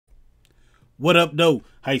What up, though?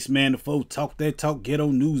 Heist man, the foe, talk that talk,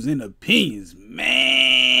 ghetto news and opinions.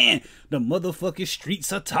 Man, the motherfucking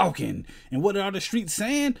streets are talking. And what are the streets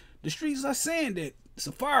saying? The streets are saying that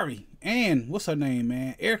Safaree and, what's her name,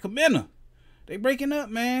 man? Mena, they breaking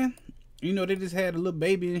up, man. You know, they just had a little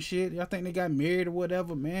baby and shit. I think they got married or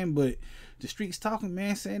whatever, man. But the streets talking,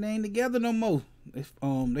 man, saying they ain't together no more. They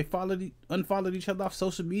unfollowed each other off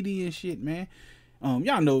social media and shit, man.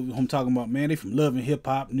 Y'all know who I'm talking about, man. They from Love and Hip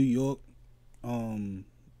Hop, New York. I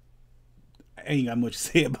ain't got much to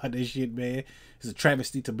say about that shit, man. It's a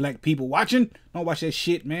travesty to black people watching. Don't watch that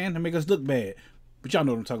shit, man. That make us look bad. But y'all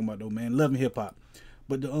know what I'm talking about, though, man. Love and Hip Hop.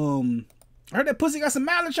 But I heard that pussy got some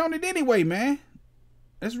mileage on it anyway, man.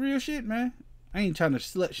 That's real shit, man. I ain't trying to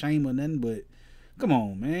slut shame or nothing, but come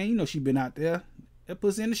on, man. You know she been out there. That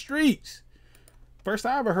pussy in the streets. First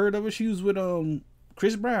I ever heard of her, she was with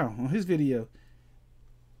Chris Brown on his video.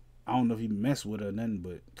 I don't know if he messed with her or nothing,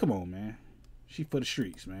 but come on, man. She for the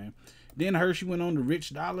streets, man. Then I heard she went on to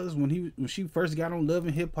Rich Dollars when she first got on Love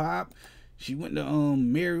and Hip Hop. She went to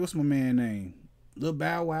Mary, what's my man name? Lil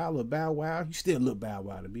Bow Wow. You still Lil Bow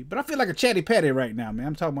Wow to me. But I feel like a chatty patty right now, man.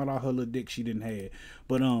 I'm talking about all her little dick she didn't have.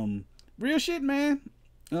 But real shit, man.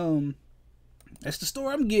 That's the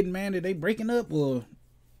story I'm getting, man. That they breaking up or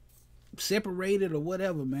separated or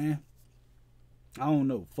whatever, man. I don't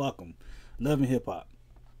know. Fuck them. Love and Hip Hop.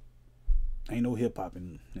 Ain't no hip hop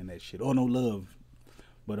in that shit. Or no love.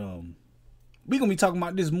 But we gonna be talking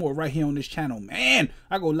about this more right here on this channel, man.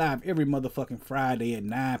 I go live every motherfucking Friday at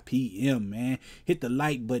 9 p.m., man. Hit the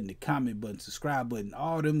like button, the comment button, subscribe button,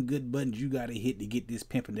 all them good buttons you gotta hit to get this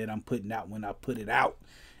pimping that I'm putting out when I put it out.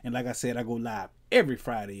 And like I said, I go live every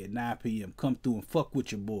Friday at 9 p.m. Come through and fuck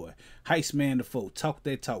with your boy. Heist man the foe. Talk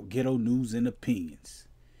that talk. Ghetto news and opinions.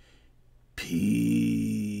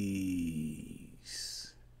 Peace.